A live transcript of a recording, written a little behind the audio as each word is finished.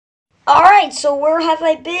Alright, so where have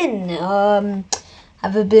I been? Have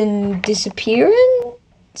I been disappearing?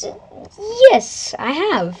 Yes, I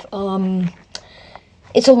have.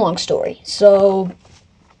 It's a long story. So,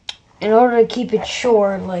 in order to keep it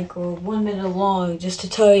short, like 1 minute long, just to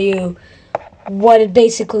tell you what it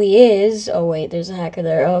basically is. Oh wait, there's a hacker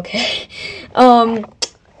there. Okay. I'm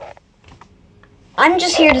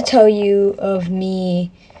just here to tell you of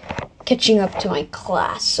me catching up to my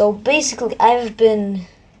class. So basically, I've been,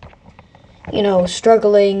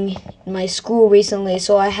 struggling in my school recently,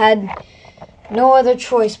 so I had no other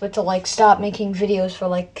choice but to stop making videos for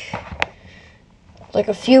like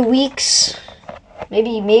a few weeks,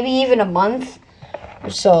 maybe even a month or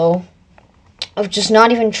so, of just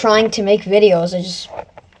not even trying to make videos. I just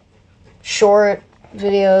short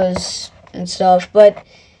videos and stuff, but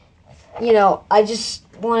I just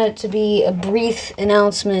want it to be a brief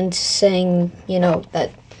announcement saying,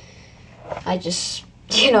 that I just,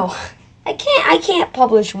 I can't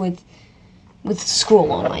publish with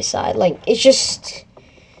school on my side. It's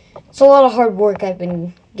a lot of hard work I've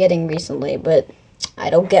been getting recently, but I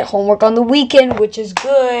don't get homework on the weekend, which is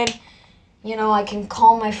good. I can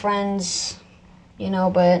call my friends,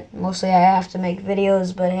 but mostly I have to make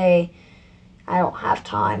videos, but hey, I don't have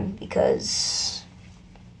time because,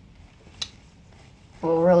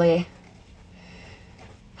 well, really,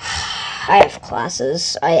 I have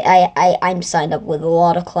classes. I'm signed up with a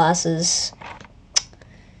lot of classes.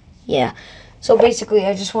 Yeah. So basically,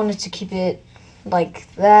 I just wanted to keep it like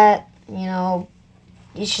that,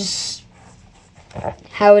 It's just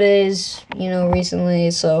how it is,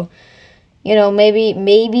 recently. So, maybe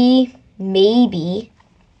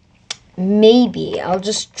I'll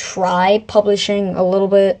just try publishing a little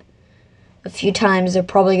bit, a few times. They're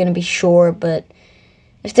probably going to be short, but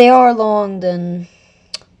if they are long, then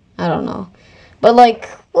I don't know. But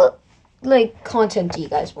what content do you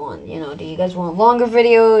guys want? Do you guys want longer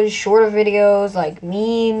videos, shorter videos, like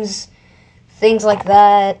memes, things like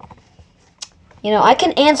that? I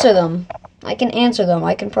can answer them. I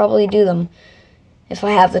can probably do them if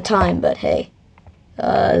I have the time, but hey,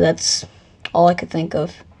 that's all I could think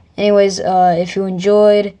of. Anyways, if you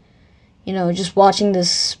enjoyed, just watching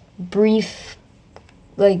this brief,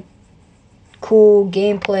 cool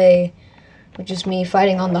gameplay, which is me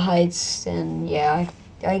fighting on the heights, and yeah,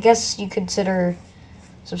 I guess you consider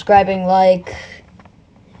subscribing,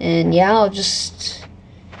 and yeah, I'll just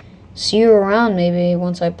see you around maybe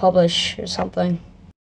once I publish or something.